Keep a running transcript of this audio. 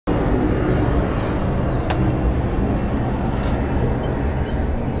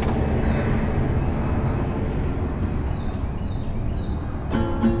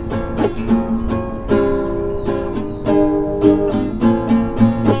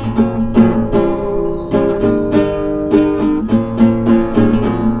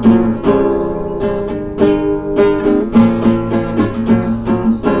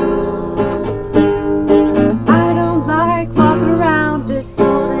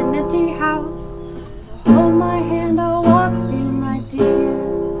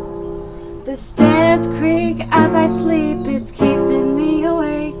stairs creak as I sleep, it's keeping me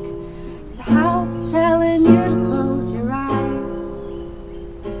awake. It's the house telling you to close your eyes.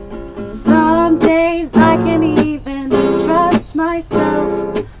 Some days I can't even trust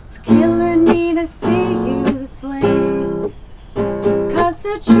myself. It's killing me to see you this way. 'Cause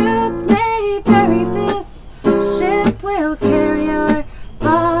the truth may bury this ship, will carry our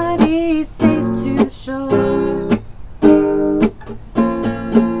bodies safe to the shore.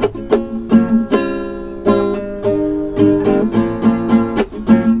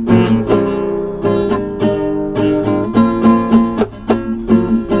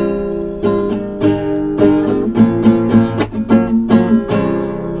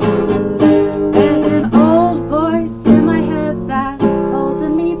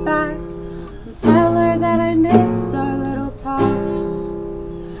 Tell her that I miss our little talks.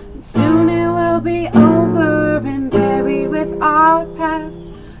 And soon it will be over and buried with our past.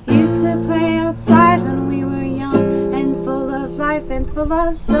 Used to play outside when we were young and full of life and full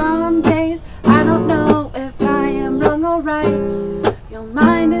of some days. I don't know if I am wrong or right. Your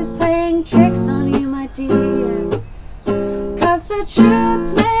mind is playing tricks on you, my dear. 'Cause the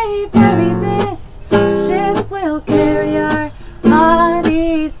truth may bury this ship, will carry our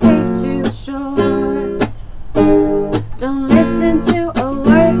bodies safe to the shore. Don't listen to a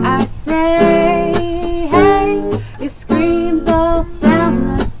word I say. Hey, your screams all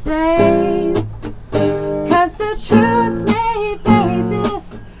sound the same. 'Cause the truth may bury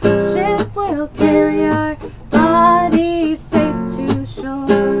this ship, will carry our bodies safe to the shore.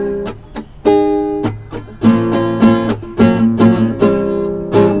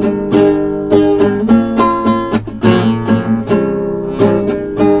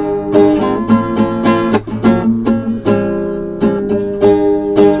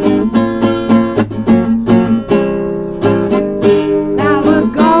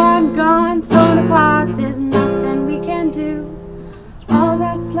 There's nothing we can do. All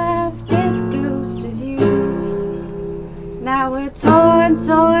that's left is a ghost of you. Now we're torn,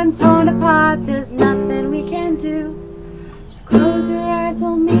 torn, torn apart. There's nothing we can do. Just close your eyes,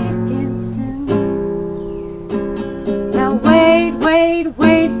 we'll meet again soon. Now wait, wait,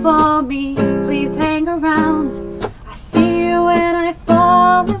 wait for me. Please hang around.